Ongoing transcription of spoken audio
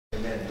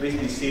Amen. Please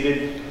be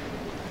seated.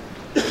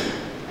 I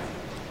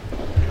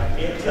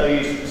can't tell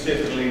you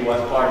specifically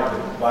what part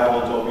of the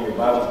Bible to open your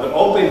Bibles, but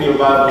open your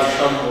Bibles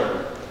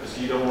somewhere because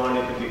you don't want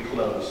it to be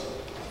closed.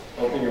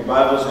 Open your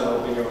Bibles and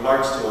open your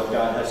hearts to what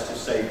God has to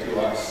say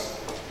to us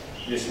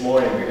this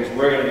morning, because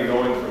we're going to be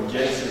going from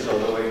Genesis all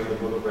the way to the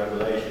book of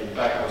Revelation. In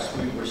fact, as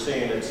we were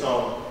singing that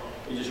song,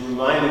 it just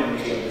reminded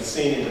me of the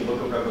scene in the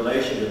book of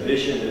Revelation, the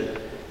vision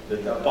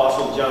that the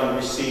Apostle John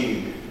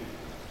received.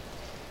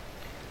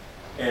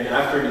 And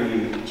after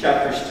the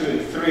chapters 2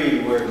 and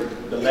 3 were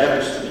the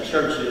letters to the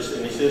churches,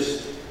 and he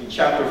says, in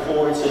chapter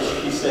 4,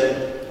 he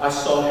said, I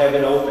saw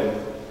heaven open.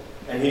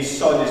 And he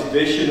saw this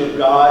vision of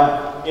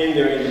God in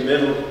there in the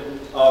middle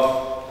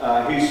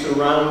of, he's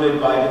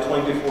surrounded by the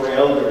 24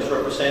 elders,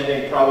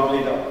 representing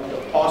probably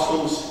the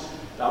apostles,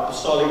 the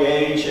apostolic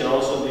age, and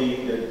also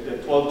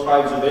the 12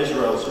 tribes of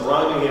Israel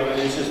surrounding him.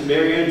 And he says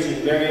myriads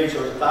and myriads,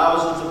 or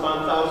thousands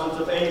upon thousands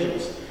of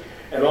angels.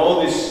 And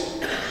all this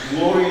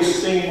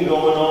glorious singing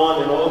going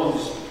on and all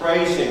this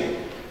praising.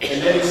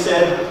 And then he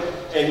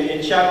said,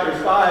 in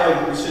chapter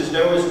 5, he says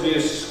there was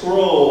this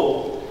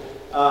scroll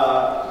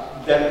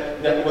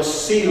that was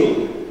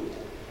sealed.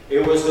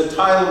 It was the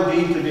title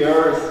deed to the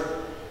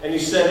earth. And he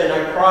said, and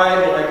I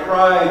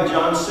cried,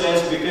 John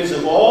says, because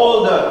of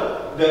all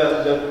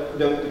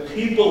the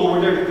people who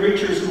were there, the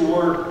creatures who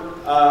were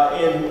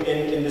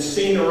in the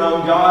scene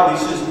around God.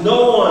 He says,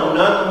 no one,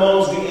 not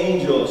amongst the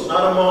angels,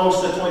 not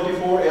amongst the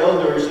 24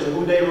 elders and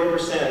who they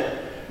represent,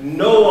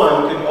 no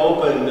one could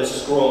open the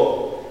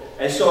scroll.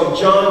 And so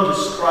John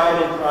just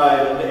cried and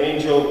cried, and the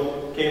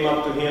angel came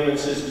up to him and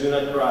says, do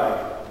not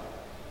cry,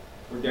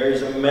 for there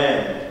is a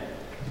man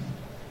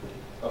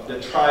of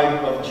the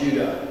tribe of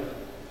Judah,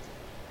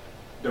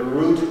 the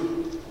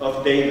root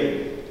of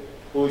David,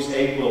 who is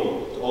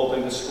able to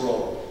open the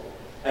scroll.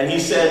 And he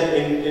said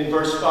in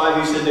verse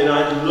 5, he said, and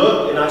I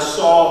looked and I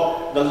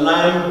saw the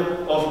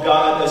Lamb of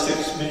God as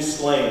it's been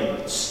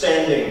slain,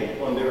 standing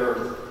on the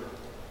earth.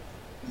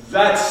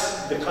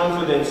 That's the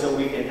confidence that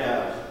we can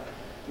have.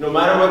 No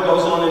matter what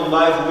goes on in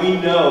life, we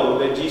know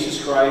that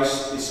Jesus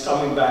Christ is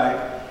coming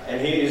back, and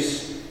He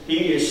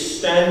is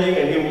standing,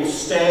 and He will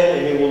stand,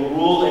 and He will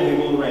rule, and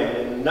He will reign.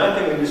 And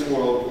nothing in this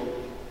world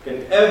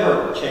can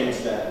ever change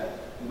that.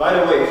 And by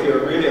the way, if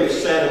you're really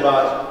upset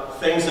about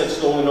things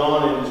that's going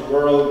on in this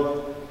world,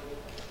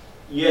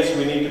 yes,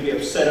 we need to be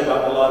upset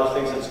about a lot of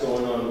things that's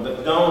going on,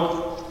 but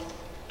don't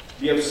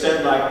be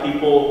upset like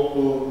people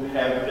who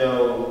have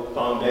no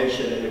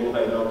foundation and who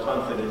have no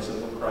confidence in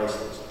who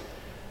Christ is.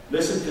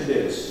 Listen to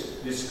this,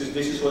 because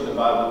this is what the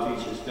Bible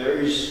teaches. There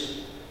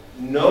is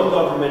no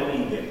government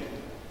edict.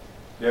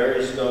 There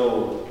is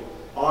no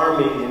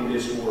army in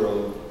this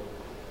world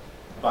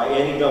by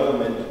any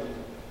government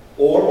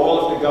or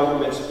all of the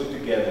governments put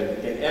together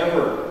that can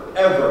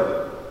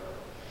ever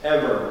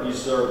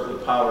usurp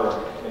the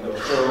power and the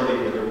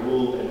authority and the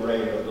rule and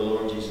reign of the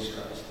Lord Jesus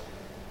Christ.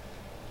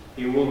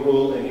 He will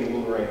rule and He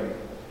will reign.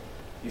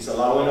 He's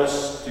allowing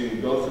us to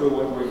go through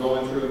what we're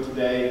going through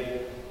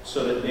today,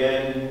 so that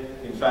then,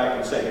 in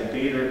fact, in 2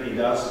 Peter,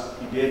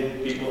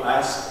 people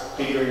asked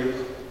Peter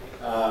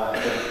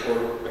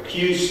or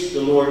accused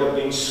the Lord of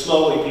being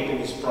slow in keeping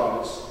His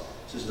promise.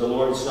 He says the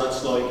Lord is not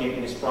slow in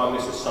keeping His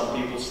promise, as some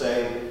people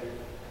say.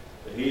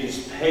 But He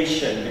is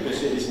patient,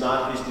 because it is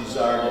not His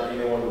desire that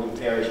anyone would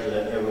perish, but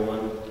that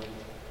everyone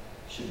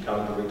should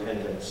come to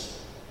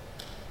repentance.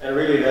 And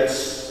really,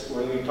 that's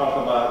when we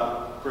talk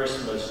about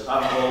Christmas.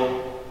 I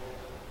hope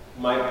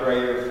my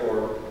prayer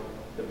for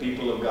the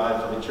people of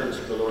God, for the Church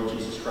of the Lord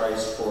Jesus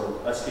Christ, for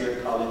us here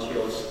at College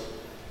Hills,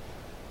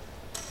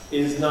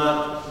 is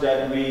not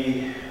that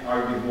we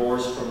are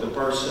divorced from the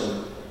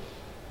person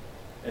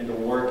and the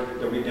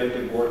work, the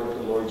redemptive work of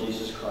the Lord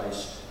Jesus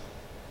Christ.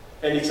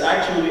 And it's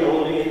actually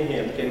only in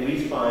Him can we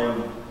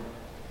find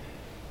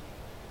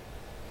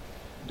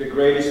the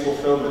greatest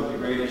fulfillment, the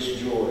greatest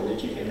joy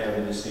that you can have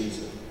in this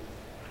season.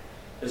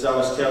 As I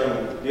was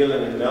telling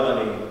Dylan and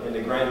Melanie and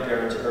the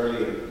grandparents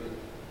earlier,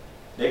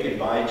 they could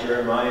buy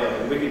Jeremiah,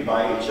 and we could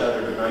buy each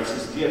other the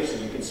nicest gifts,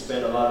 and you can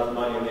spend a lot of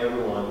money on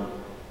everyone.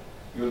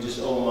 You'll just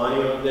owe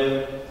money on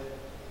them.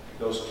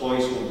 Those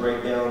toys will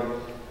break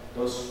down.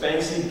 Those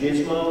fancy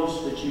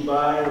gizmos that you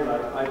buy,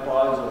 like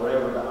iPods or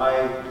whatever,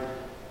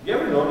 you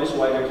ever notice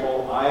why they're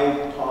called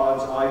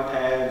iPods,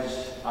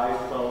 iPads,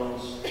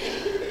 iPhones?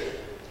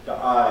 The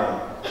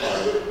I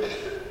part.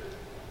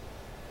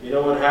 You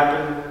know what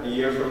happened a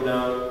year from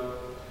now?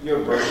 Your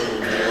birthday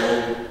will be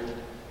old,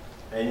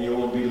 and you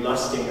will be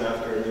lusting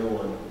after a new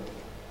one.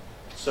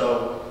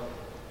 So,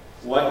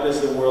 what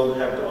does the world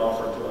have to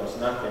offer to us?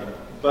 Nothing.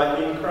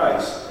 But in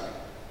Christ,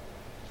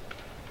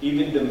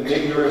 even the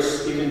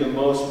meagerest, even the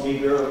most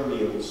meager of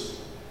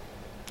meals,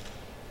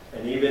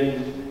 and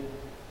even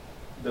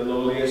the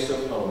lowliest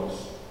of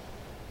homes,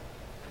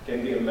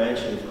 can be a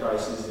mansion if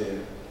Christ is there.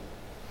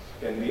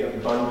 Can be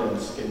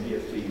abundance, can be a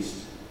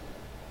feast.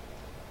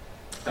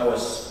 I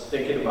was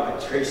thinking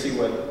about Tracy,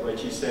 what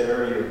she said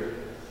earlier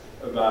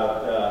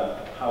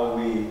about how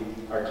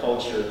our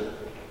culture,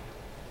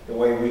 the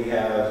way we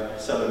have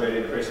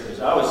celebrated Christmas.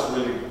 I was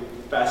really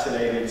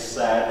fascinated,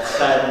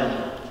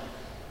 saddened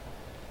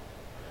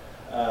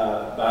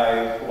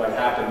by what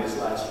happened this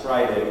last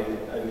Friday.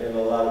 And in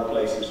a lot of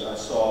places I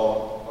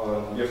saw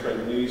on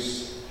different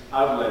news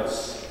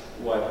outlets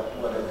what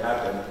had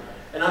happened.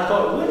 And I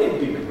thought, wouldn't it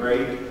be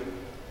great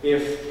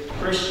if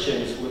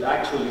Christians would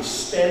actually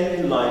stand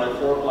in line at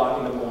 4 o'clock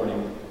in the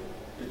morning,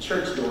 the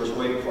church doors,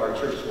 waiting for our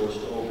church doors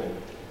to open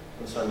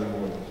on Sunday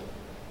morning.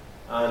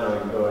 I know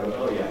you're going,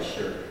 oh yeah,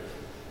 sure.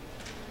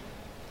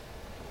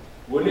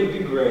 Wouldn't it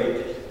be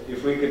great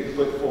if we could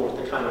put forth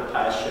the kind of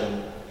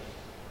passion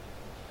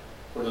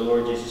for the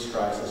Lord Jesus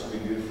Christ as we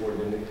do for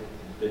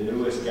the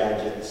newest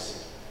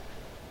gadgets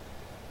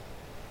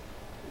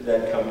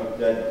that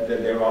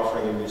they're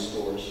offering in these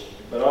stores?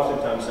 But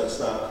oftentimes that's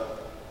not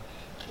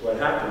what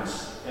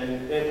happens.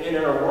 And in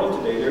our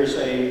world today, there's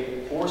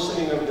a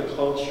worsening of the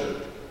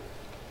culture,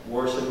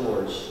 worse and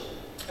worse.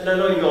 And I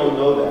know you all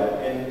know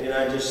that, and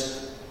I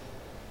just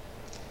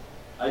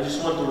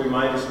want to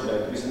remind us of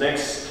that,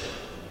 because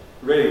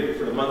really,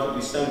 for the month of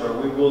December,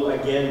 we will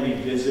again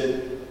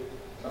revisit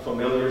a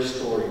familiar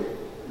story,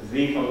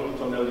 the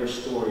familiar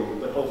story,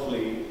 but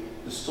hopefully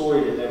the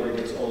story that never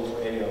gets old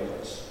for any of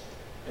us.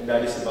 And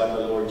that is about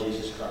the Lord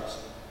Jesus Christ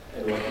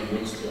and what He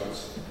means to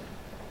us.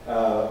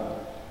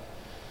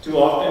 Too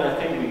often, I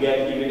think we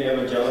get, even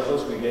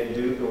evangelicals, we get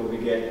duped or we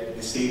get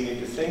deceived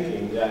into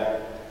thinking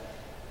that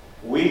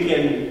we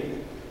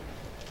can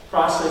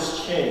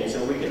process change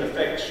and we can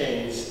affect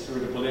change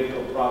through the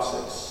political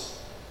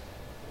process.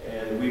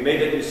 And we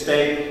made a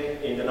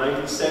mistake in the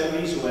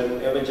 1970s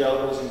when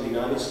evangelicals in the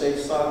United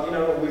States thought, you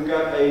know, we've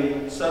got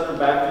a Southern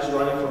Baptist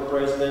running for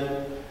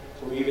president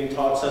who even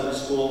taught Sunday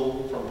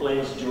school from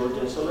Plains,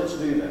 Georgia, so let's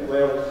do that.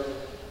 Well,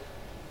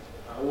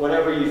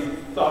 whatever you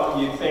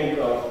think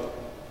of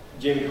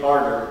Jimmy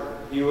Carter,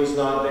 he was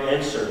not the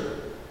answer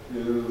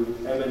to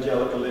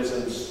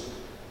evangelicalism's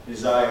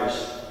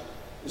desires.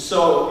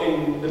 So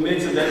in the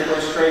midst of that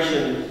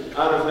frustration,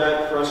 out of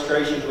that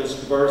frustration was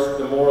birthed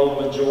the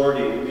moral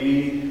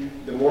majority.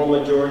 The moral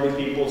majority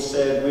people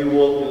said, we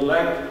will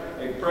elect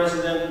a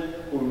president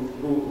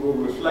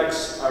who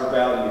reflects our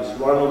values.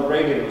 Ronald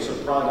Reagan was a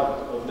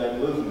product of that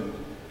movement.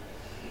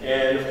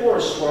 And of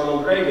course,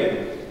 Ronald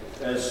Reagan,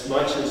 as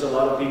much as a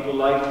lot of people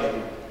liked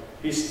him,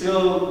 he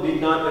still did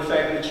not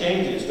effect the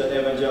changes that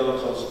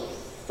evangelicals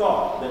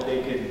thought that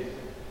they could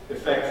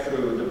effect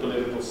through the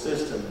political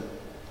system.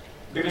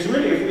 Because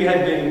really, if we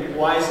had been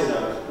wise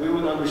enough, we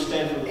would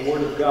understand from the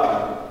Word of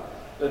God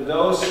that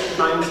those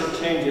kinds of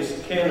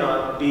changes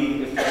cannot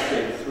be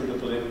effected through the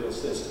political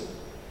system.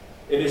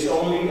 It is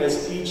only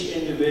as each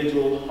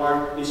individual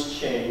heart is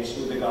changed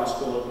with the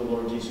gospel of the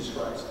Lord Jesus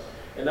Christ.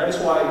 And that is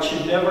why it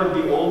should never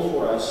be old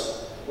for us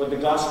what the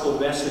gospel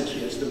message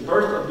is. The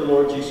birth of the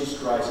Lord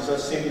Jesus Christ is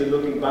us simply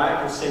looking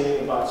back and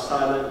singing about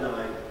Silent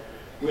Night.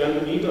 We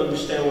need to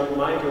understand what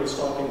Micah was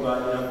talking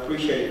about, and I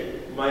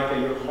appreciate, Micah,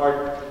 your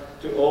heart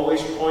to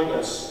always point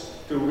us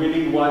to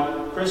really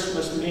what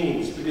Christmas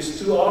means. Because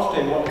too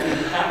often what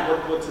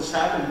has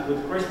happened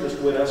with Christmas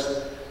with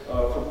us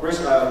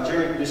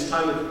during this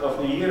time of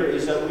the year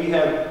is that we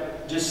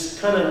have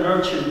just kind of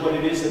nurtured what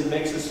it is that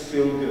makes us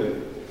feel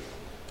good.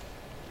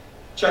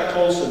 Chuck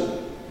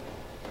Colson,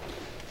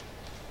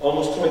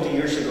 almost 20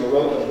 years ago,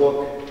 wrote a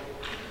book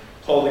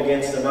called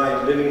Against the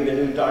Night, Living in the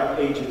New Dark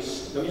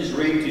Ages. Let me just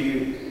read to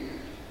you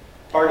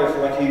part of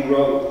what he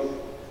wrote.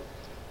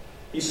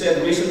 He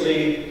said,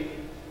 recently,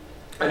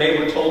 a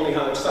neighbor told me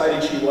how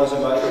excited she was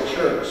about her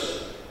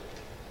church.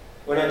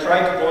 When I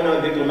tried to point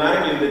out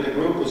diplomatically that the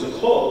group was a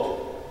cult,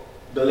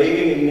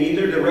 believing in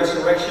neither the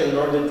resurrection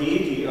nor the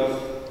deity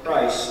of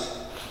Christ,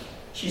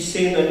 she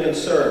seemed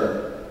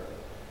unconcerned.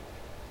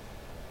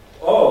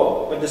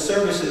 Oh, but the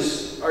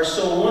services are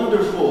so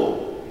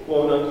wonderful,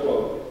 quote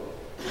unquote.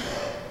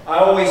 I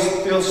always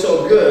feel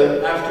so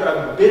good after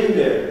I've been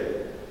there.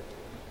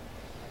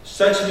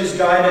 Such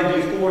misguided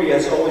euphoria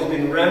has always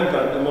been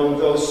rampant among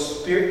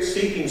those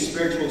seeking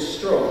spiritual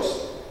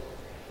strokes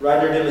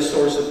rather than a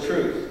source of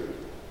truth.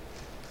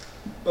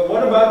 But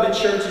what about the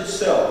church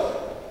itself?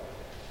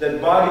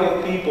 That body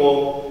of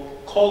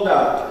people called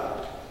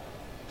out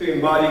to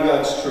embody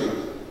God's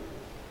truth.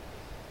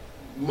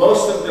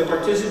 Most of the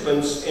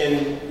participants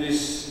in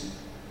this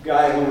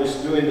guy who was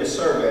doing the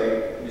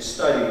survey, the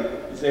study,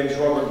 his name is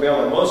Robert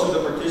Bella. Most of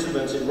the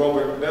participants in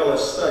Robert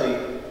Bella's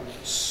study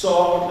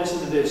saw, listen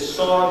to this,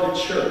 saw the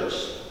church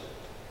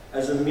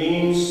as a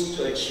means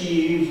to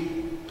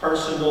achieve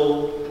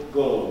personal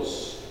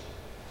goals.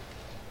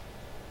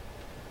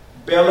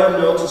 Bella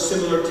notes a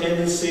similar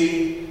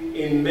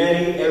tendency in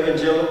many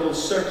evangelical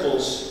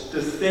circles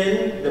to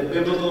thin the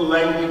biblical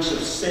language of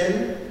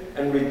sin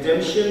and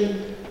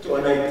redemption to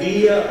an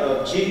idea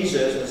of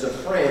Jesus as a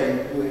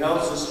friend who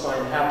helps us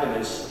find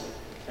happiness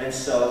and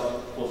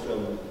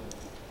self-fulfillment.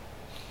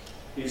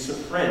 He's a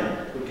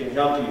friend who can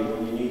help you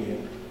when you need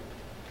him.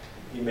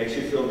 He makes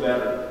you feel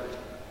better.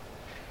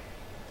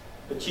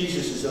 But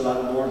Jesus is a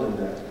lot more than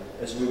that,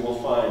 as we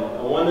will find.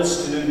 I want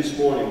us to do this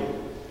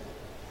morning,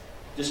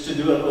 just to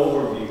do an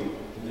overview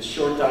in the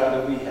short time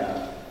that we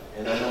have,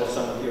 And I know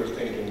some of you are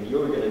thinking,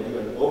 you're going to do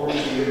an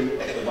overview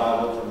of the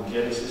Bible from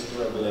Genesis to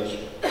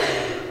Revelation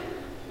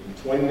in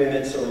 20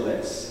 minutes or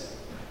less.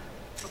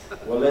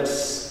 Well,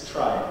 let's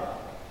try it.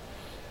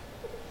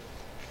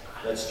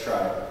 Let's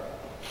try it.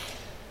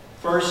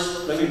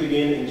 First, let me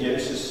begin in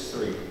Genesis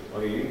 3.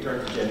 Okay, you can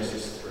turn to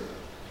Genesis 3.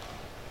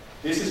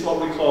 This is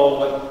what we call,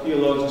 what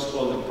theologians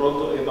call the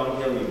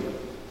proto-evangelium.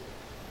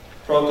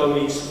 Proto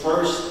means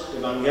first,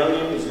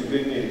 evangelium is the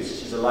good news.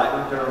 Which is a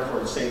Latin term for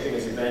the same thing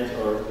as event,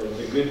 or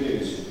the good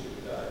news.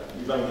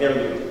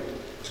 Evangelium.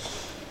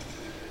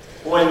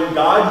 When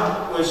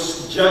God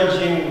was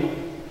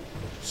judging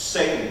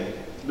Satan,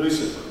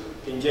 Lucifer,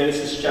 in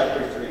Genesis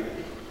chapter 3,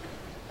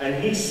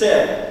 and he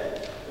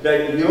said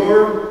that you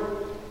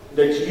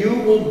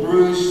will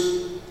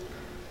bruise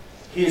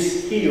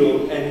his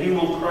heel and he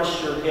will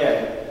crush your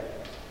head.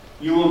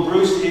 You will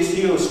bruise his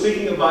heel,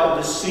 speaking about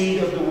the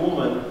seed of the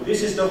woman.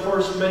 This is the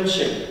first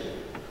mention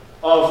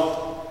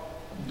of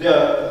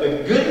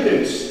the good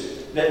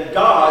news that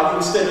God,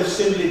 instead of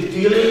simply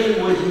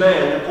dealing with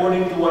man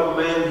according to what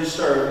man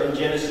deserved in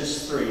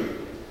Genesis 3,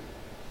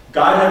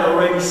 God had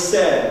already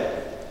said,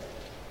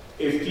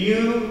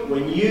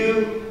 when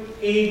you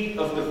eat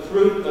of the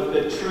fruit of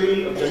the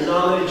tree of the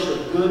knowledge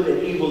of good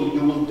and evil,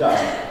 you will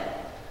die.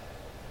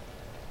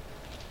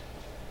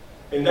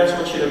 And that's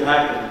what should have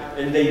happened.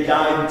 And they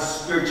died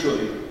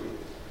spiritually.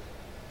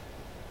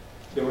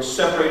 They were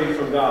separated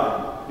from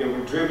God. They were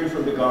driven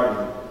from the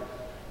garden.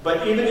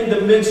 But even in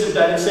the midst of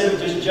that, instead of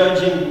just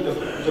judging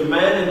the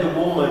man and the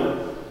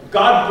woman,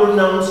 God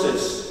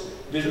pronounces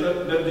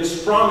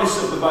this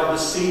promise about the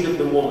seed of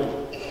the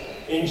woman.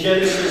 In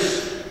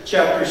Genesis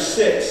chapter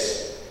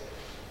 6,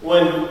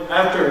 when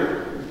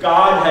after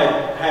God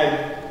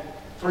had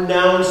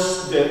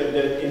pronounced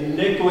the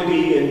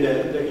iniquity and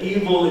the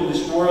evil in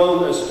this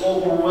world as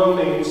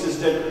overwhelming, he says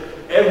that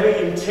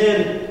every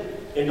intent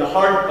in the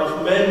heart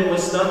of men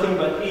was nothing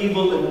but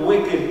evil and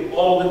wicked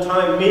all the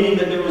time, meaning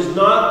that there was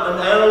not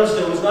an ounce,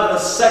 there was not a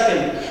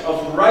second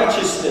of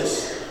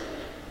righteousness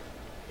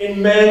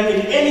in man,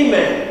 in any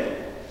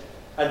man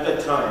at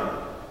that time.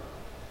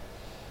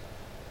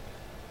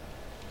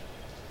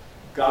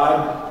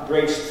 God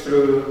breaks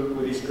through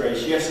with His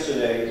grace.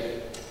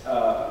 Yesterday,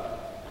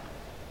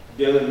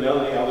 Dylan and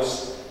Melanie, I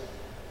was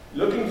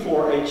looking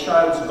for a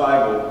child's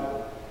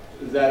Bible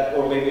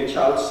or maybe a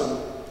child's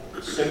some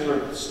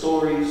simpler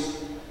stories.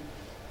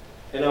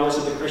 And I was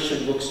at the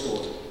Christian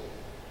bookstore.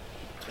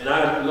 And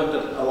I looked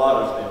at a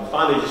lot of them.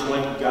 Finally, just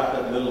went and got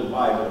that little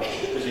Bible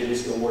because it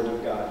is the Word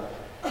of God.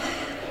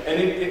 And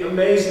it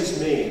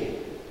amazes me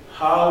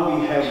how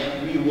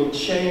we will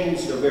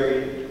change the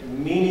very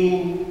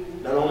meaning,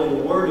 not only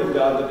the Word of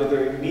God, but the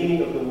very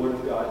meaning of the Word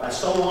of God. I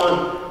saw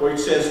one where it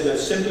says the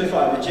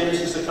Simplified, the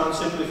Genesis account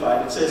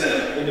Simplified. It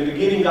says, in the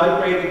beginning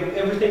God created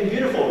everything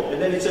beautiful.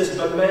 And then it says,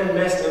 but man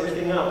messed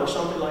everything up, or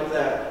something like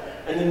that.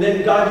 And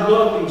then God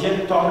looked,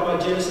 and talking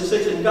about Genesis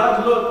 6, and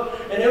God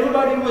looked, and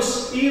everybody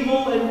was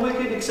evil and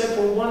wicked except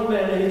for one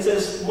man. And it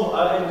says, and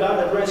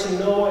God addressing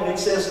Noah, and it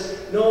says,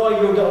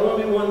 Noah, you're the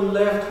only one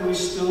left who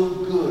is still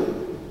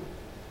good.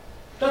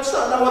 That's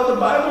not what the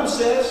Bible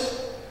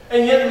says.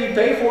 And yet we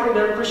pay for it in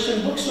our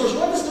Christian bookstores.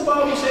 What does the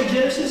Bible say?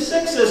 Genesis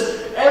 6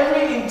 says,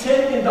 every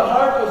intent in the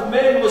heart of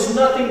man was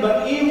nothing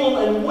but evil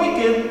and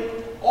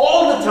wicked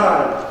all the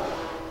time.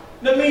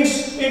 That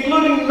means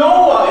including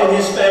Noah and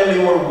his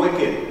family were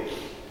wicked.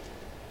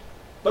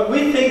 But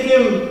we think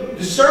him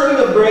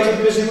deserving of grace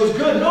because he was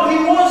good. No,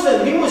 he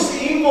wasn't. He was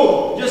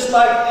evil, just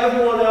like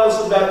everyone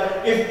else.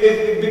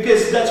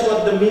 Because that's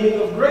what the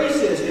meaning of grace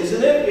is,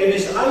 isn't it? It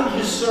is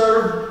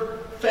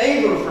undeserved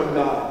favor from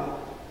God.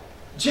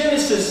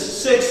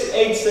 Genesis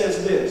 6:8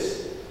 says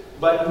this,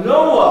 but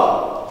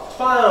Noah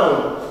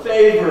found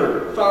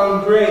favor,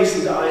 found grace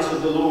in the eyes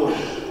of the Lord.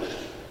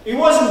 It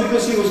wasn't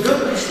because he was good,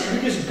 but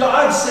because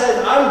God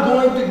said, I'm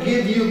going to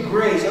give you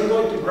grace. I'm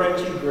going to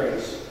grant you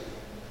grace.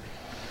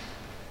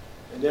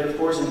 And then, of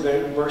course, in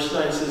verse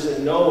 9 it says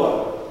that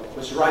Noah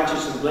was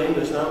righteous and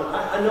blameless. Now,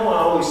 I know I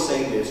always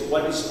say this,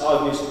 what is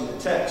obvious in the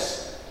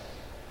text.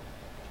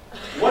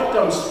 What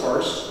comes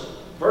first?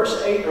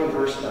 Verse 8 or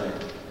verse 9?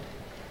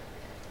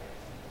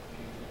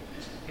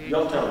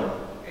 Y'all tell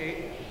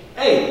me.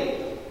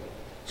 8.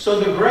 So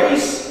the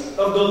grace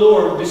of the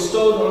Lord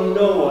bestowed on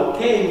Noah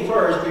came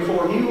first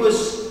before he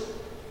was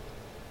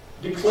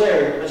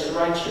declared as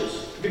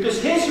righteous.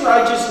 Because his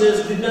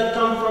righteousness did not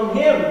come from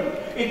him.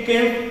 It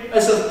came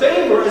as a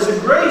favor, as a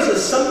grace,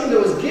 as something that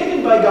was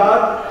given by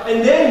God.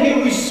 And then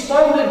he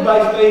responded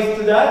by faith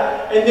to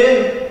that. And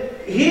then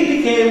he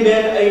became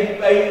then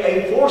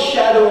a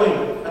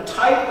foreshadowing, a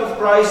type of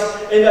Christ.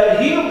 And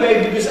that he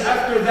obeyed, because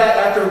after that,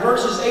 after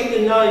verses 8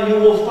 and 9, you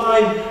will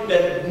find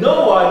that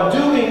Noah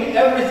doing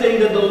everything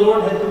that the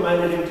Lord had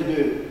commanded him to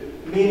do.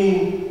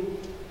 Meaning,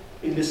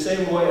 in the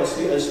same way as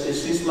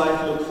his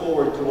life looked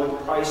forward to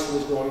what Christ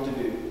was going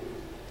to do.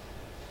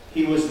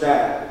 He was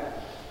that.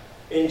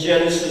 In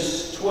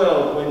Genesis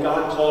 12, when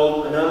God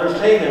called another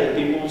pagan,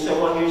 people will say,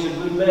 well, he's a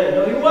good man.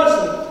 No, he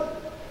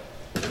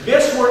wasn't.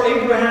 Guess where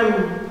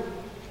Abraham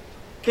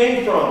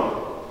came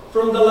from?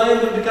 from the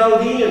land of the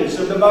Chaldeans,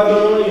 of the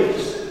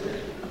Babylonians.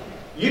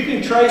 You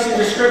can trace in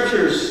the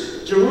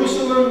scriptures,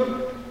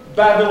 Jerusalem,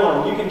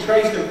 Babylon. You can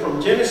trace them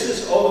from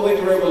Genesis all the way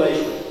to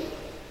Revelation.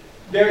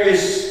 There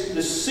is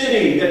the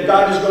city that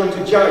God is going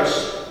to judge,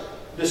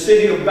 the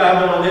city of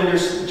Babylon, then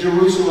there's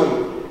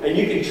Jerusalem. And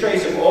you can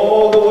trace them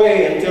all the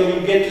way until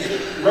you get to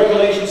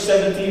Revelation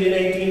 17 and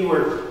 18,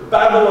 where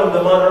Babylon,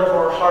 the monarch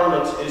or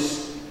harlot,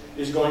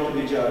 is going to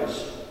be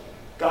judged.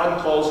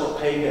 God calls a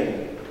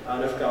pagan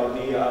out of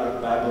Chaldea, out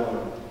of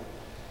Babylon.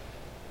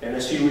 And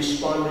as he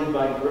responded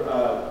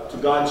to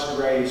God's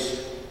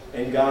grace,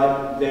 and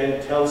God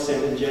then tells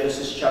him in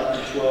Genesis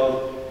chapter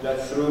 12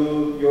 that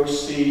through your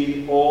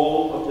seed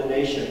all of the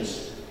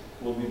nations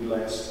will be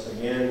blessed.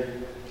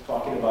 Again,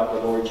 talking about the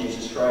Lord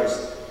Jesus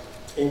Christ.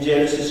 In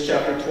Genesis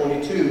chapter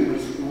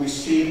 22, we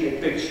see a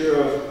picture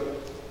of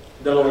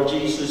the Lord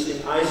Jesus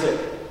in Isaac.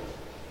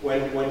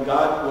 When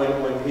God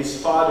commanded his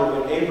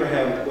father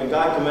Abraham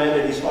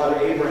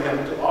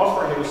to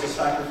offer him as a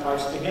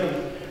sacrifice to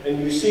him. And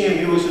you see him,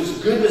 he was as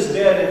good as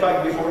dead. In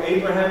fact, before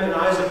Abraham and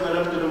Isaac went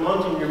up to the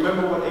mountain, you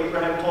remember what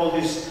Abraham told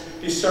his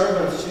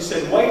servants. He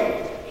said,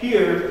 wait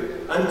here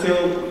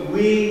until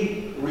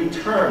we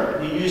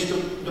return. He used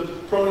the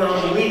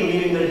pronoun we,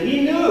 meaning that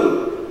he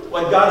knew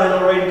what God had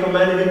already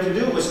commanded him to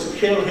do was to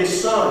kill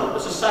his son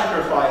as a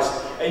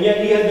sacrifice. And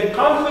yet he had the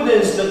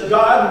confidence that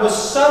God was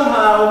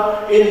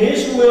somehow, in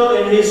his will,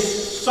 in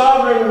his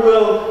sovereign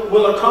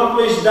will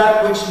accomplish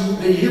that which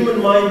the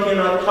human mind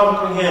cannot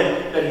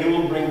comprehend, that he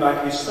will bring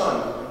back his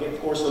son. Again, of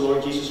course, the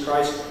Lord Jesus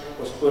Christ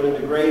was put in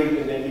the grave,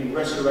 and then he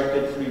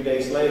resurrected 3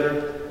 days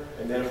later.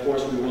 And then, of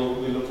course, we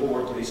look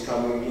forward to his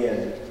coming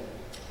again.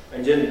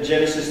 And in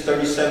Genesis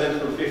 37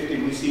 through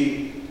 50, we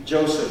see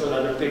Joseph,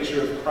 another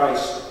picture of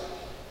Christ,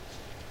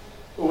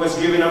 who was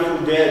given up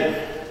for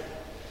dead.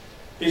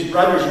 His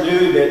brothers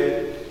knew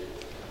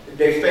that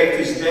they faked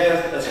his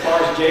death. As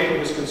far as Jacob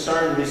was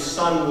concerned, his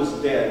son was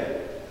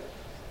dead.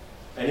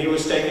 And he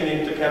was taken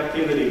into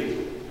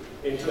captivity,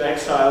 into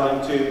exile,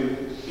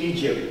 into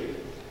Egypt.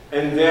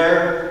 And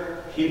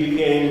there he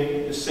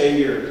became the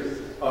savior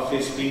of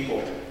his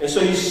people. And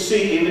so you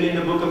see, even in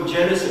the book of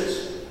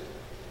Genesis,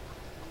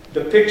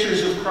 the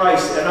pictures of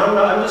Christ. And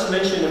I'm just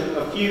mentioning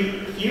a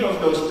few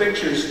of those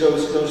pictures,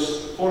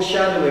 those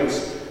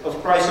foreshadowings of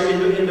Christ.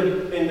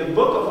 In the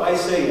book of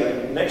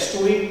Isaiah,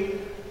 next week,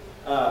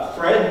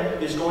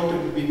 Fred is going to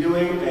be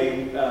doing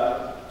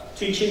a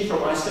teaching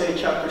from Isaiah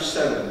chapter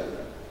 7.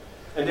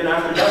 And then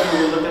after that, we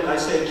will look at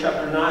Isaiah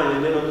chapter 9.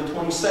 And then on the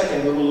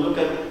 22nd, we will look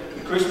at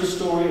the Christmas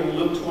story in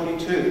Luke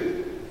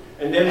 22.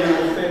 And then we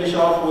will finish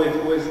off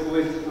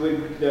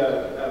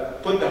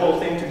put the whole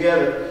thing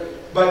together.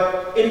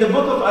 But in the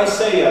book of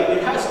Isaiah,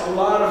 it has a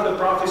lot of the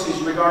prophecies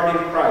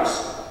regarding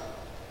Christ.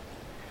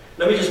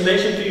 Let me just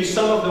mention to you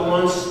some of the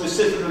ones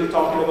specifically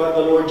talking about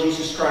the Lord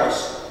Jesus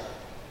Christ.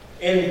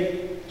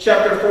 In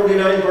chapter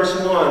 49, verse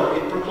 1,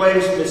 it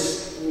proclaims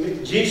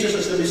Jesus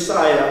as the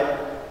Messiah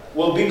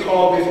will be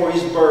called before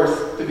his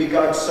birth to be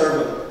God's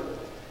servant.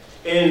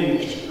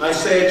 In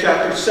Isaiah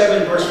chapter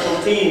 7, verse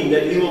 14,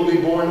 that he will be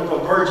born of a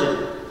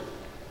virgin.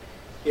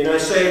 In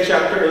Isaiah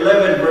chapter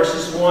 11,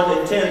 verses 1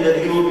 and 10,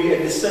 that he will be a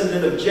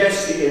descendant of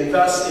Jesse and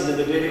thus in the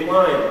Davidic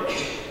line.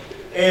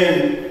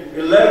 In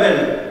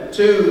 11,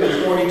 2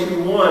 and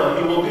 42, 1,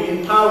 he will be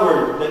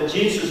empowered, that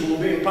Jesus will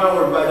be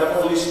empowered by the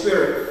Holy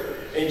Spirit.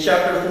 In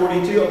chapter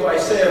 42 of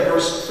Isaiah,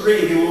 verse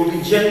 3, he will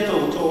be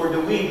gentle toward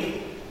the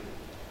weak.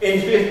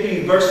 In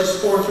 50,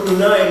 verses 4 through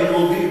 9, he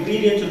will be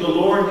obedient to the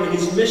Lord in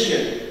his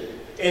mission.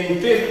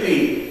 In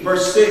 50,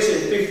 verse 6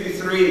 and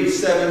 53,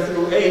 7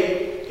 through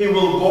 8, he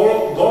will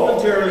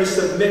voluntarily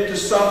submit to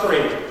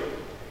suffering.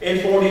 In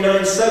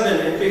 49,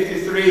 7 and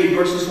 53,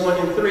 verses 1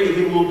 and 3,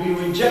 he will be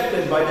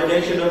rejected by the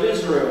nation of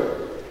Israel.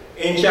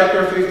 In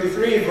chapter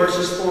 53,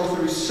 verses 4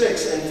 through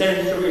 6 and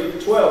 10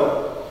 through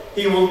 12,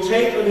 he will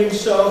take on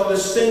himself the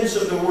sins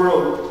of the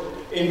world.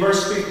 In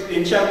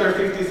chapter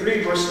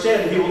 53, verse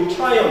 10, he will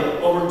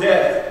triumph over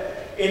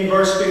death. In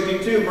verse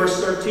 52,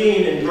 verse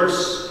 13, and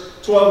verse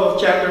 12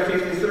 of chapter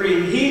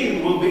 53,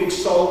 he will be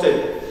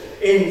exalted.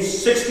 In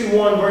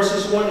 61,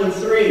 verses 1 and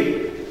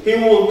 3, he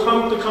will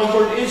come to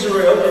comfort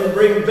Israel and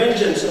bring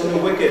vengeance on the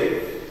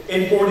wicked.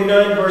 In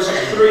 49, verse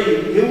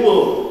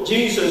 3,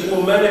 Jesus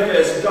will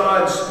manifest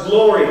God's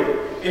glory.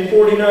 In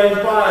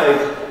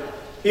 49:5,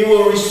 he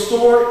will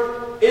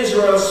restore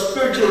Israel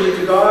spiritually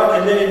to God.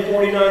 And then in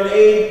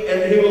 49:8,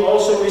 and he will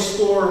also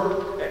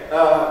restore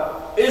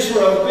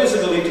Israel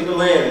physically to the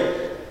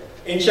land.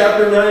 In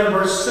chapter 9,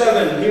 verse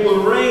 7, he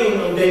will reign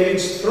on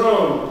David's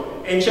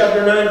throne. In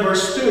chapter 9,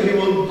 verse 2, he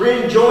will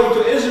bring joy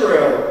to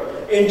Israel.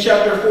 In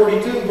chapter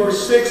 42,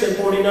 verse 6 and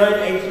 49,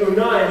 8 through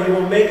 9, he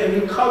will make a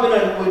new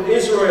covenant with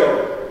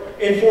Israel.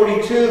 In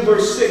 42,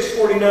 verse 6,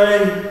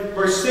 49,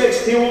 verse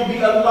 6, he will be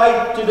a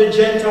light to the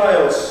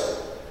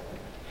Gentiles.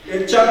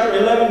 In chapter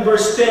 11,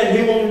 verse 10,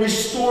 he will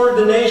restore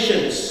the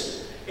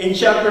nations. In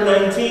chapter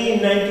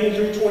 19, 19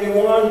 through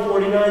 21,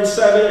 49,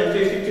 7, and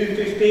 52,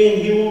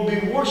 15, he will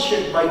be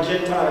worshipped by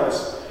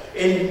Gentiles.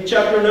 In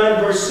chapter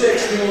 9, verse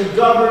 6, He will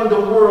govern the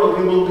world.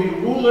 He will be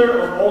ruler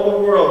of all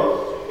the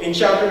world. In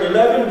chapter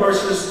 11,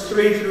 verses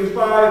 3 through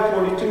 5,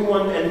 42,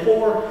 1 and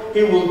 4,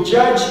 He will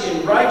judge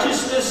in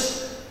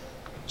righteousness,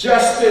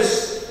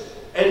 justice,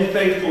 and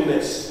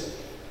faithfulness.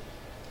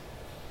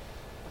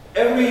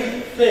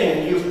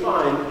 Everything you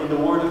find in the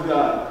Word of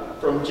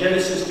God, from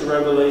Genesis to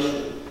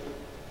Revelation,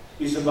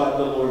 is about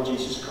the Lord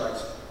Jesus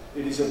Christ.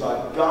 It is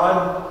about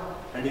God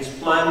and His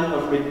plan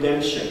of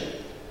redemption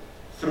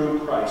through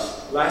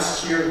Christ.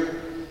 Last year,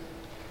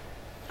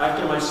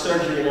 after my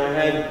surgery, and I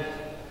had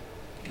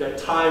that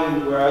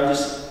time where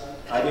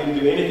I didn't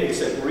do anything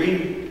except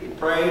read and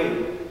pray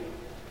and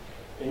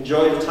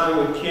enjoy the time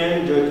with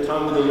Ken, enjoy the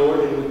time with the Lord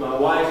and with my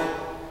wife.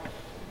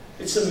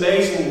 It's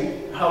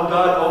amazing how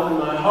God opened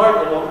my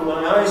heart and opened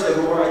my eyes.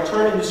 Everywhere I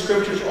turned in the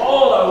Scriptures,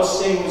 all I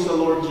was seeing was the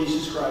Lord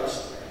Jesus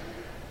Christ.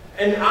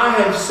 And I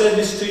have said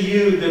this to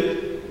you,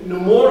 that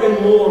more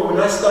and more, when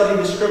I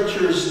study the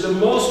Scriptures, the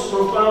most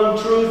profound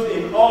truth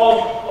in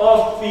all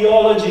of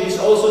theology is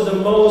also the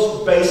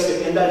most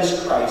basic, and that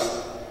is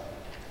Christ.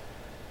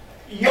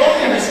 Y'all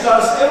can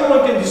discuss,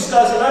 everyone can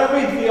discuss, and I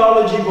read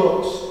theology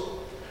books.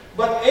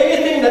 But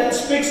anything that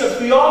speaks of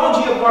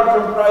theology apart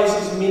from Christ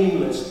is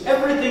meaningless.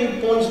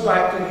 Everything points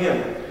back to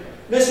Him.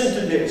 Listen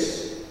to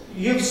this.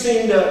 You've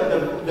seen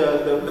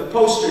the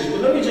posters,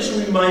 but let me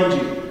just remind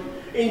you.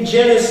 In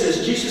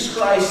Genesis, Jesus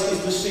Christ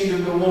is the seed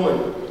of the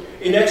woman.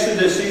 In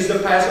Exodus, He is the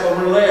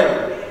Passover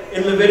lamb.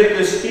 In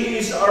Leviticus, He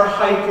is our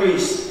high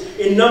priest.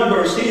 In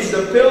Numbers, He is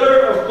the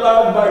pillar of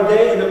cloud by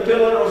day and the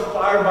pillar of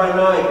fire by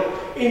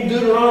night. In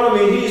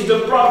Deuteronomy, He is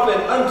the prophet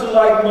unto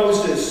like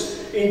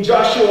Moses. In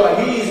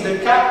Joshua, He is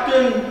the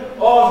captain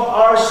of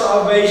our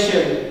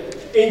salvation.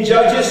 In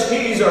Judges,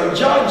 He is our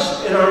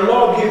judge and our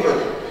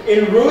lawgiver.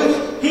 In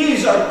Ruth, He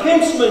is our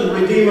kinsman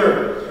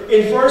redeemer.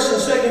 In 1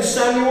 and 2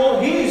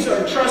 Samuel, He is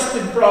our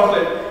trusted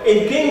prophet.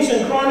 In Kings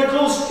and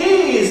Chronicles,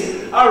 He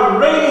is our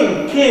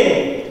reigning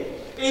king.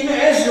 In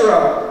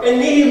Ezra and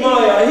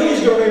Nehemiah, He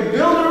is the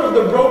rebuilder of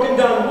the broken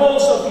down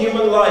walls of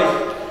human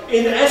life.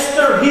 In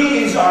Esther,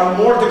 He is our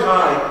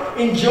Mordecai.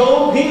 In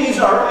Job, He is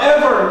our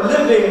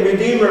ever-living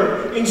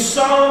Redeemer. In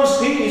Psalms,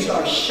 He is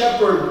our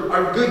shepherd,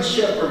 our good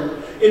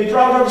shepherd. In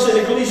Proverbs and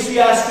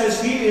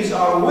Ecclesiastes, He is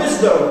our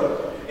wisdom.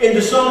 In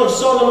the Song of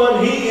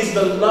Solomon, He is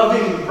the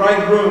loving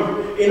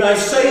bridegroom. In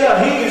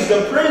Isaiah, He is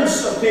the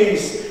Prince of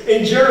Peace.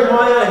 In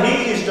Jeremiah,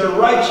 He is the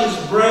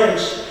righteous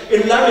branch.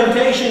 In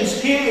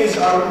Lamentations, He is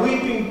our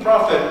weeping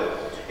prophet.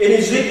 In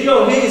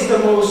Ezekiel, He is the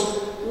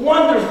most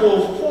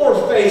wonderful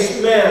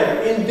four-faced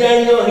man. In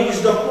Daniel, He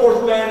is the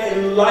fourth man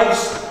in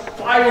life's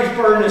fiery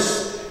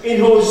furnace. In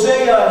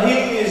Hosea,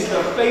 He is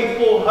the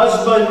faithful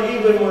husband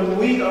even when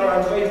we are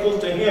unfaithful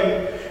to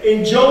Him.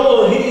 In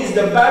Joel, He is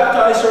the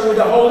baptizer with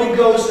the Holy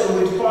Ghost and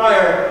with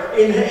fire.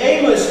 In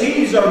Amos,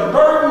 He is our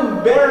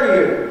burden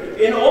barrier.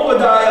 In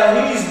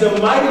Obadiah, He is the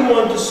mighty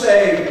one to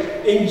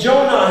save. In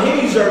Jonah,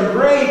 He is our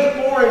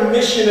great foreign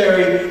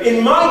missionary.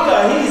 In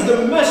Micah, He is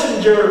the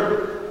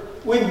messenger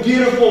with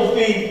beautiful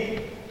feet.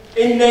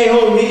 In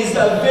Nahum, He is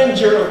the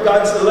avenger of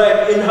God's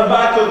elect. In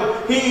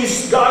Habakkuk, He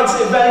is God's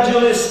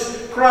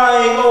evangelist,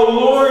 crying, "O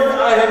Lord,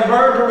 I have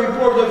heard the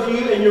report of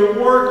you and your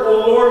work,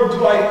 O Lord,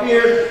 do I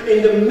fear.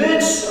 In the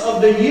midst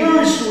of the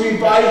years,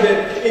 revive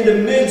it. In the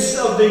midst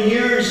of the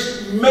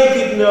years, make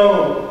it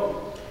known."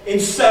 In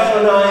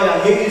Zephaniah,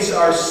 He is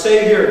our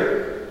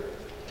Savior.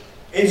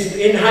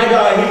 In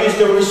Haggai, He is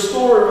the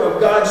restorer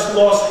of God's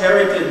lost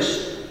heritage.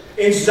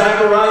 In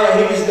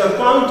Zechariah, He is the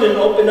fountain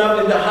opened up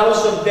in the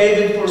house of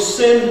David for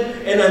sin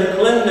and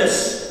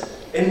uncleanness.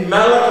 In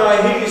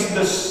Malachi, He is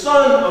the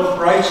Son of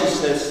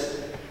righteousness,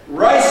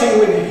 rising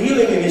with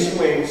healing in His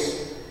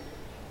wings.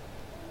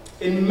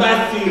 In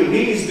Matthew,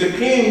 He is the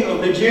King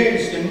of the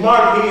Jews. In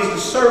Mark, He is the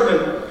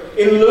servant.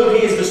 In Luke,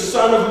 He is the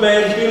Son of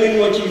Man, feeling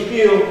what you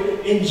feel.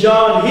 In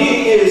John,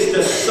 He is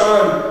the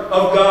Son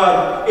of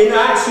God. In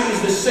Acts, He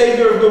is the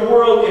Savior of the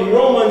world. In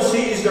Romans,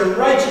 He is the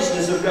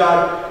righteousness of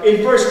God.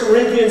 In 1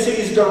 Corinthians, He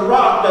is the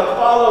rock that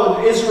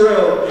followed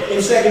Israel.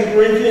 In 2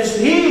 Corinthians,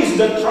 He is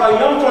the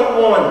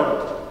triumphant one,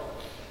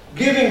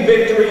 giving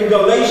victory. In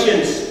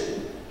Galatians,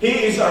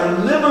 He is our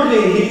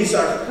liberty. He is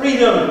our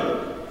freedom.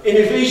 In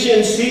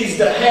Ephesians, He is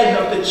the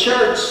head of the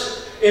church.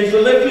 In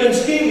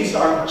Philippians, He is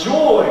our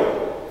joy.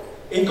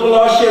 In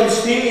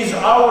Colossians, He is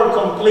our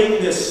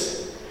completeness.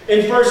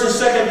 In 1 and 2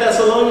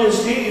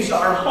 Thessalonians, He is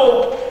our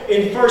hope.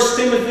 In 1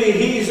 Timothy,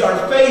 He is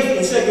our faith.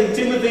 In 2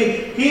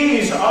 Timothy, He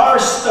is our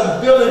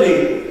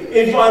stability.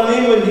 In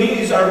Philemon, He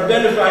is our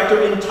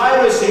benefactor. In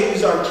Titus, He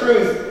is our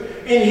truth.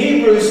 In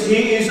Hebrews,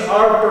 He is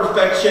our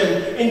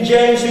perfection. In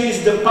James, He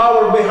is the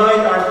power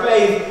behind our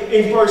faith.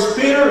 In 1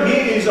 Peter,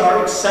 He is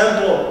our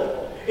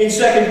example. In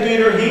 2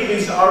 Peter, He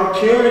is our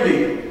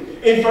purity.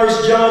 In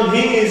 1 John,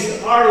 He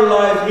is our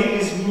life. He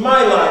is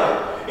my life.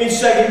 In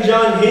 2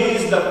 John, He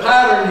is the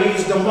pattern. He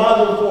is the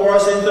model for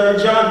us. In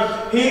 3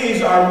 John, He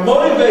is our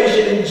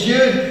motivation. In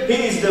Jude,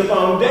 He is the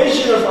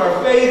foundation of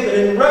our faith.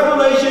 And in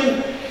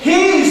Revelation,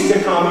 He is the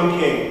coming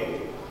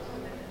King.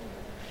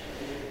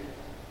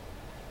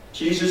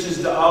 Jesus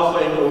is the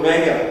Alpha and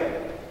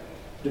Omega.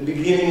 the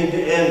beginning and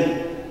the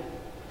end.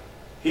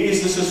 He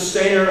is the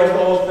sustainer of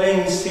all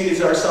things. He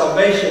is our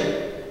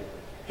salvation.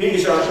 He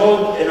is our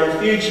hope and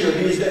our future.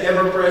 He is the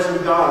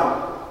ever-present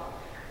God.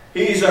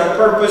 He is our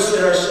purpose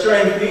and our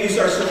strength. He is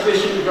our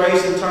sufficient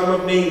grace in time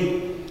of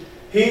need.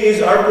 He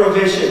is our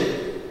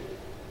provision.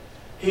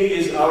 He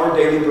is our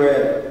daily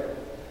bread.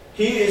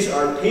 He is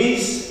our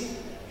peace.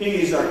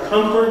 He is our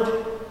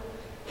comfort.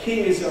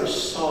 He is our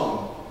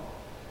song.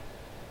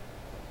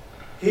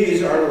 He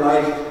is our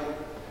life.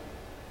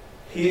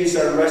 He is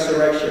our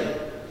resurrection.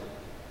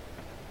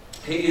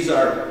 He is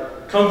our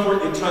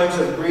comfort in times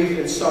of grief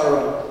and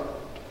sorrow.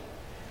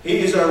 He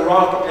is our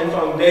rock and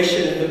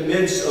foundation in the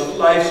midst of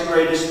life's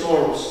greatest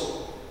storms.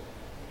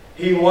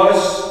 He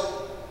was,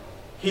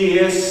 He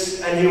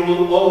is, and He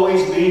will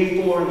always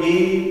be, for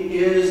He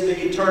is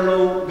the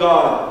eternal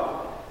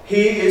God.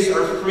 He is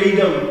our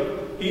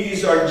freedom. He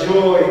is our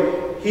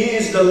joy. He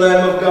is the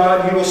Lamb of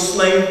God. He was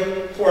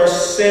slain for our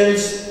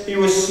sins. He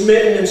was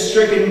smitten and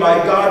stricken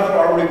by God for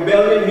our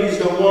rebellion. He is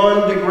the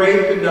one the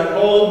grave could not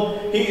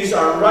hold. He is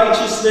our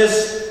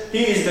righteousness.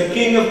 He is the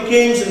King of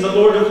kings and the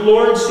Lord of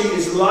lords. He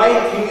is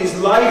light. He is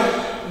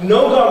life.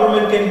 No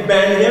government can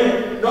ban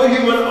Him. No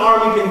human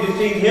army can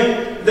defeat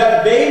Him.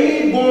 That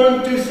baby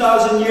born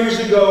 2,000 years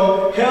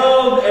ago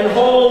held and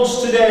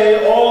holds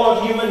today all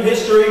of human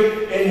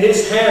history in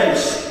His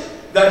hands.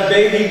 That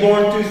baby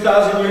born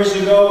 2,000 years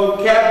ago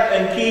kept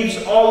and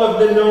keeps all of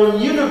the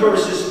known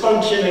universes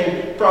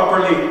functioning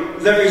properly.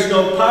 There is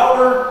no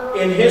power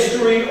in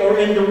history or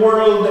in the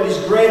world that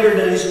is greater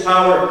than His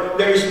power.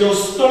 There is no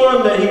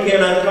storm that He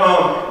cannot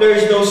calm. There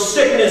is no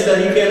sickness that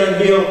He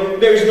cannot heal.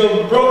 There is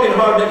no broken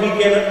heart that He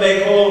cannot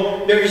make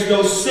whole. There is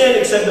no sin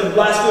except the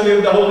blasphemy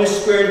of the Holy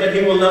Spirit that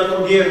He will not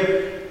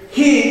forgive.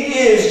 He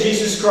is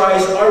Jesus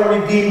Christ, our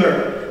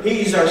Redeemer.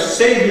 He is our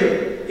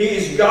Savior. He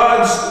is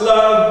God's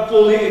love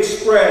fully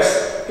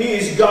expressed. He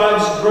is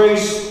God's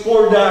grace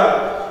poured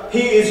out.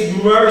 He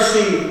is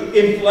mercy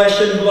in flesh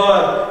and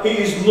blood. He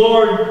is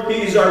Lord.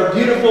 He is our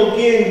beautiful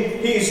King.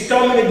 He is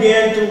coming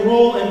again to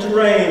rule and to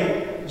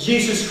reign.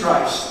 Jesus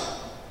Christ,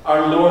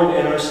 our Lord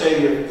and our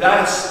Savior.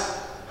 That's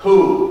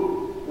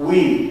who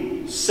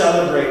we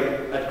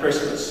celebrate at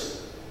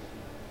Christmas.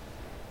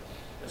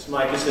 As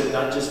Micah said,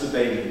 not just the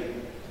baby,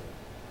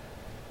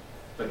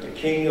 but the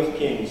King of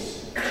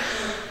Kings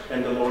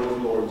and the Lord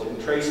of Lords. And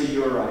Tracy,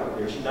 you're right.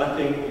 There's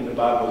nothing in the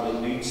Bible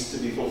that needs to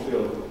be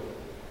fulfilled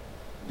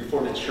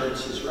before the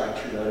church is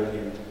raptured out of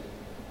here.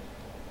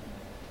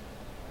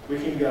 We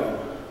can go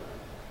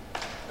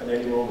at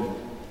any moment,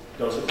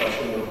 those of us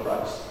who know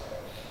Christ.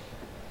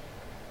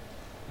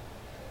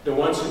 The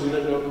ones who do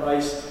not know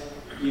Christ,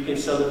 you can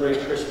celebrate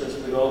Christmas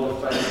with all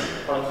the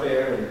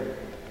fanfare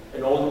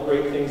and all the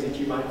great things that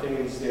you might think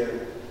is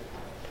there.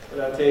 But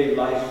I'll tell you,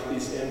 life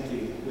is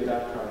empty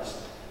without Christ.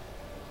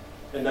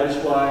 And that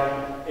is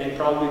why, in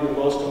probably the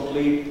most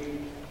complete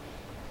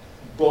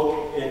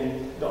book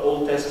in the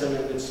Old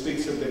Testament that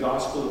speaks of the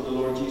gospel of the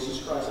Lord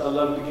Jesus Christ, I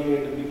love beginning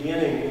at the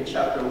beginning in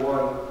chapter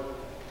 1,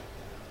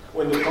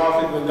 when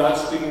God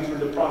speaking through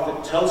the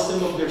prophet, tells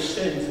them of their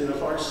sins and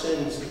of our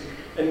sins.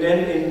 And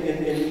then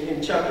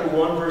in chapter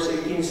 1, verse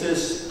 18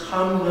 says,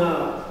 "Come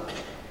now,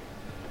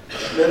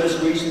 let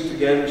us reason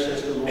together,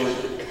 says the Lord.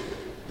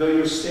 Though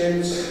your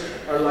sins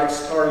are like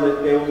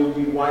scarlet, they will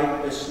be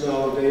white as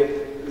snow.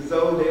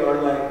 Though they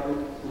are like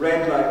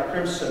red like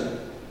crimson,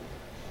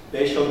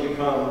 they shall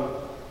become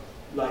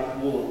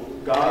like wool."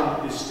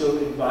 God is still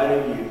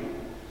inviting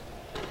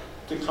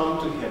you to come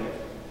to Him,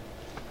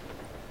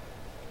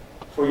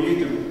 for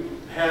you to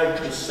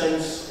have the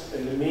sense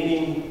and the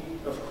meaning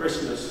of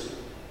Christmas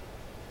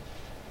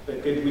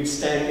that could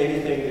withstand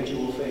anything that you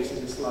will face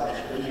in this life.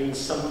 That means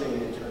something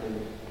in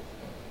eternity.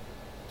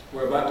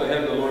 We're about to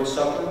have the Lord's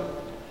Supper.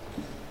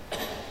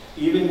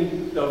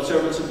 Even the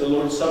observance of the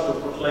Lord's Supper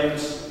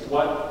proclaims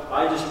what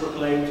I just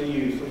proclaimed to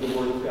you from the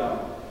Word of God.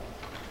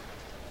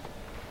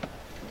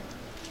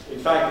 In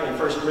fact, in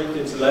 1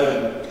 Corinthians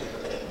 11,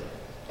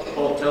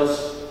 Paul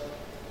tells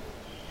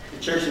the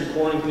church in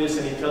Corinth this,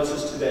 and he tells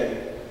us today.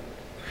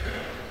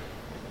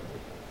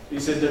 He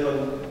said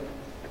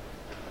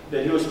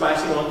that he was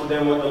passing on to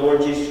them what the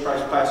Lord Jesus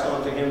Christ passed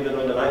on to him, that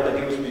on the night that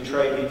He was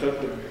betrayed, He took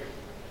the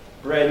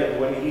bread,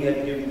 and when He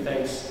had given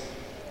thanks,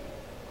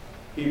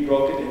 He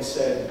broke it and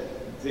said,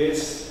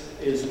 "This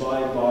is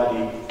my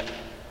body,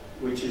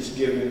 which is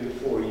given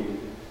for you.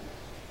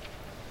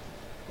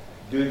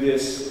 Do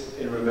this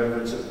in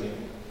remembrance of me."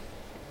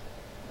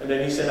 And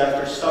then He said,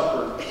 after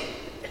supper,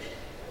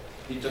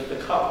 He took the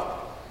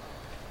cup.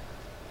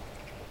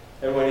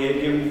 And when He had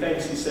given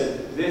thanks, He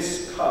said,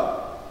 "This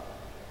cup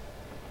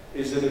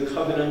is the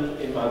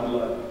covenant in my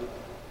blood.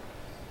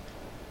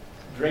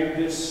 Drink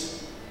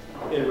this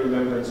in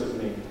remembrance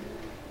of me."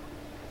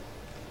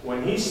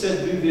 When He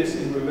said, "Do this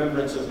in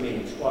remembrance of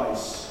me,"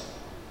 twice,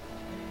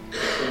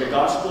 in the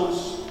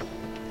Gospels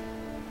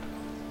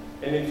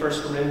and in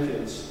 1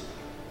 Corinthians,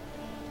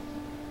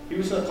 He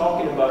was not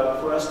talking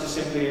about for us to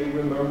simply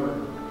remember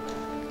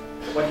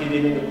what He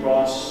did on the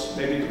cross,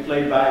 maybe to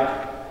play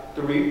back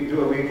to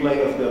do a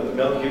replay of the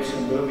Mel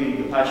Gibson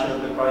movie, The Passion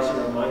of the Christ, in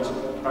our minds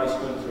of what Christ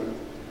went through.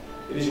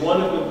 It is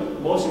one of the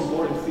most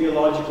important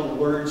theological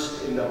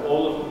words in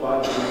all of the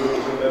Bible we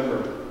will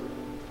remember.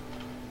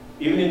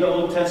 Even in the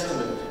Old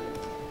Testament,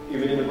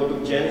 even in the book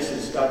of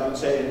Genesis, God would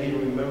say, and he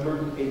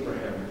remembered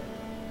Abraham.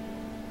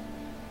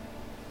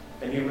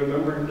 And he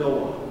remembered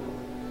Noah.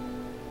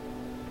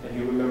 And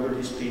he remembered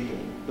his people.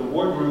 The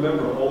word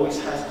remember always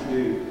has to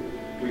do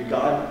with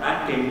God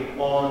acting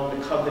on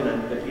the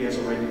covenant that he has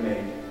already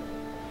made.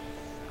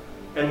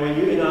 And when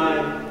you and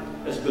I,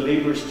 as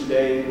believers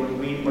today, when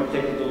we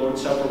partake of the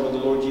Lord's Supper, when the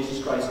Lord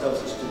Jesus Christ tells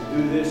us to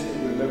do this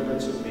in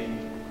remembrance of me,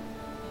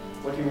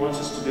 what he wants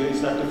us to do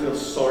is not to feel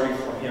sorry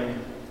for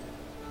him,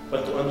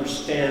 but to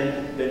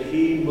understand that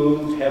he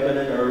moved heaven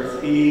and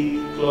earth.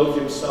 He clothed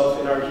himself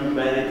in our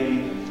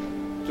humanity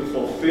to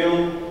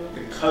fulfill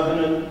the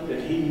covenant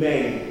that he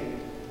made,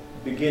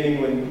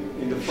 beginning when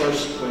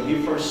he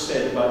first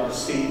said about the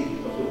seed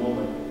of the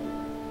woman,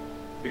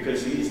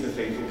 because he is the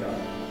faithful God.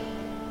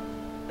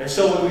 And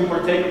so when we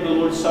partake of the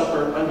Lord's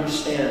Supper,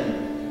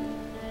 understand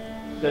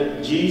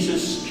that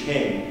Jesus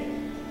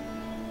came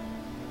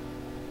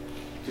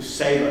to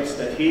save us,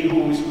 that he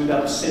who is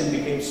without sin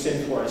became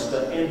sin for us,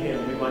 that in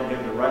him we might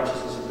have the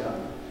righteousness of God.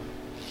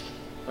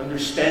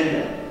 Understand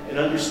that. And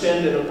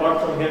understand that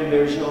apart from him,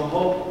 there is no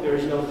hope, there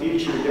is no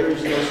future, there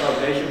is no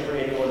salvation for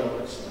any one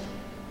of us.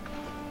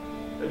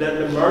 That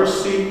the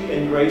mercy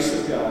and grace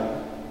of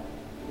God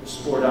was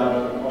poured out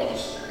on the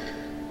cross.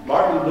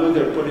 Martin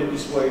Luther put it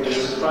this way,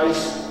 that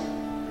Christ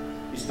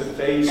is the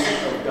face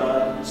of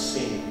God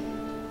seen.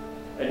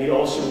 And he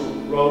also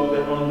wrote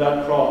that on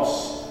that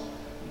cross,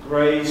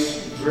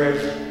 grace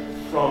dripped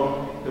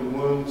from the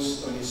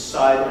wounds on his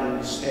side and on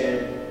his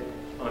head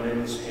and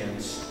in his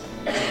hands.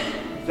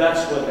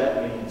 That's what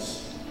that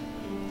means.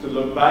 To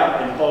look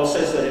back, and Paul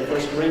says that in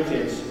 1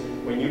 Corinthians,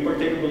 when you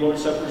partake of the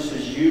Lord's Supper, he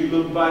says, you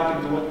look back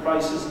into what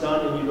Christ has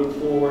done and you look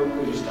forward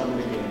to his coming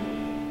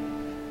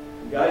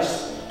again.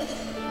 Guys,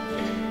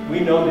 we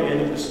know the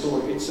end of the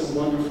story. It's a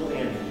wonderful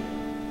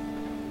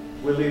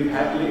ending. We'll live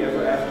happily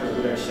ever after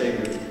with our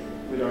Savior,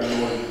 with our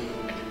Lord.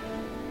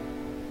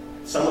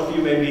 Some of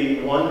you may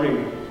be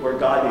wondering where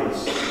God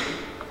is.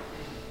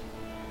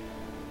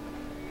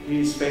 He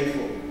is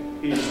faithful.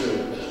 He is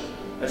good.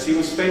 As he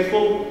was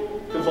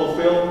faithful to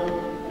fulfill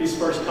his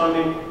first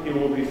coming, he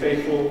will be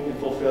faithful in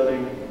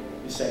fulfilling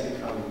his second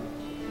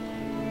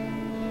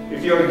coming.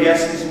 If you're a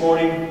guest this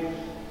morning,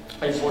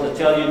 I just want to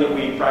tell you that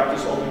we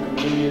practice Holy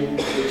Communion,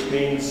 which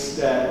means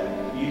that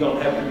you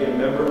don't have to be a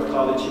member of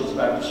College Hills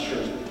Baptist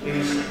Church.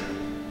 Please,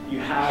 you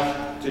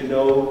have to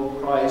know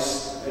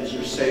Christ as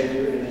your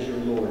Savior and as your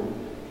Lord.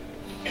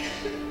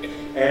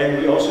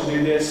 And we also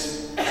do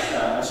this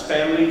as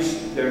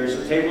families. There's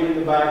a table in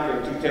the back.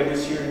 There are two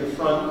tables here in the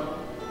front.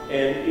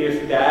 And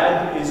if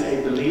Dad is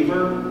a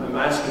believer, I'm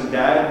asking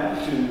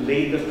Dad to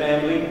lead the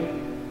family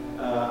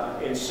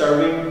in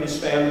serving his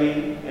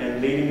family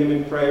and leading them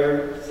in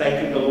prayer,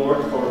 thanking the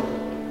Lord for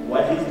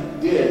what he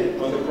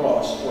did on the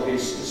cross, for the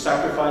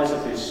sacrifice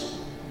of his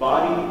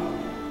body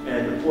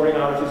and the pouring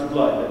out of his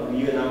blood, that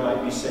you and I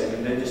might be saved.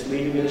 And then just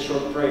lead him in a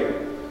short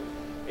prayer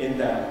in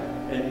that.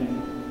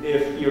 And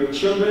if your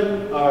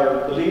children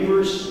are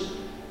believers,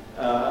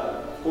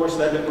 of course,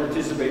 let them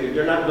participate. If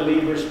they're not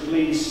believers,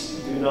 please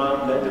do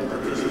not let them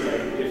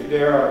participate. If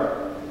there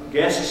are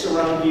guests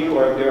around you,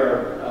 or if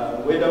there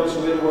are widows,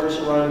 widowers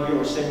around you,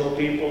 or single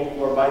people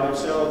who are by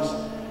themselves,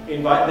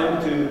 invite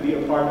them to be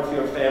a part of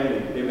your family.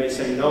 They may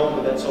say no,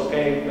 but that's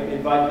okay, but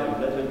invite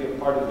them. Let them be a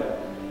part of that.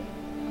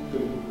 The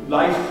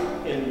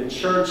life in the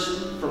church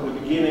from the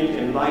beginning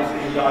and life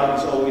in God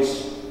is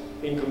always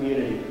in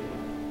community.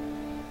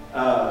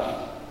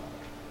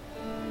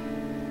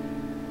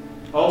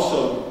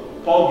 Also,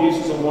 Paul gives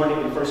us a warning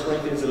in 1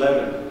 Corinthians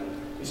 11.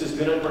 He says,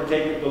 do not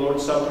partake of the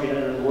Lord's Supper in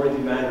an unworthy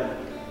manner.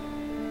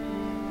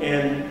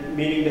 And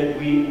meaning that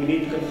we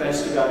need to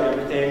confess to God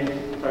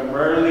everything,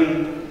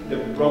 primarily the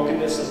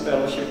brokenness of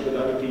fellowship with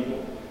other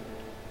people.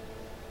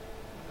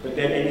 But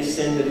then any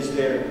sin that is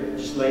there,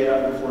 just lay it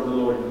out before the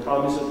Lord. The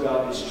promise of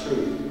God is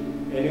true.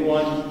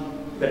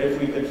 Anyone that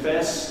if we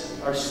confess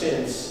our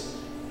sins,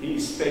 he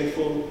is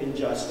faithful and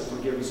just to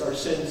forgive us our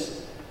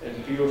sins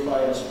and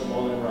purify us from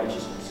all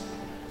unrighteousness.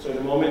 So in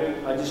a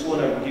moment, I just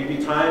want to give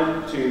you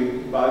time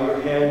to bow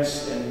your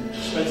heads and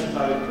spend some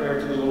time in prayer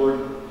to the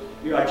Lord.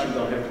 You actually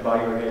don't have to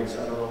bow your heads.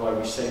 I don't know why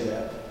we say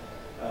that.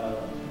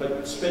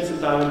 But spend some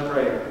time in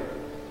prayer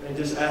and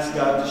just ask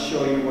God to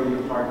show you where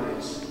your heart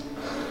is.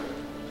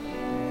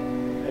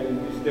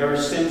 And if there are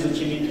sins that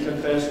you need to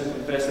confess, then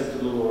confess them to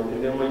the Lord.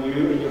 And then when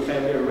you and your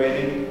family are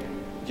ready,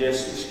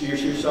 just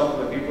excuse yourself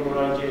from the people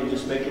around you and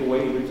just make your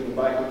way either to the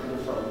back or to the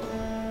front.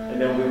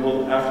 And then we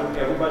will, after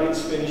everybody is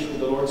finished with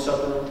the Lord's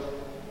Supper,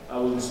 I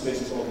will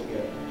dismiss us all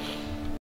together.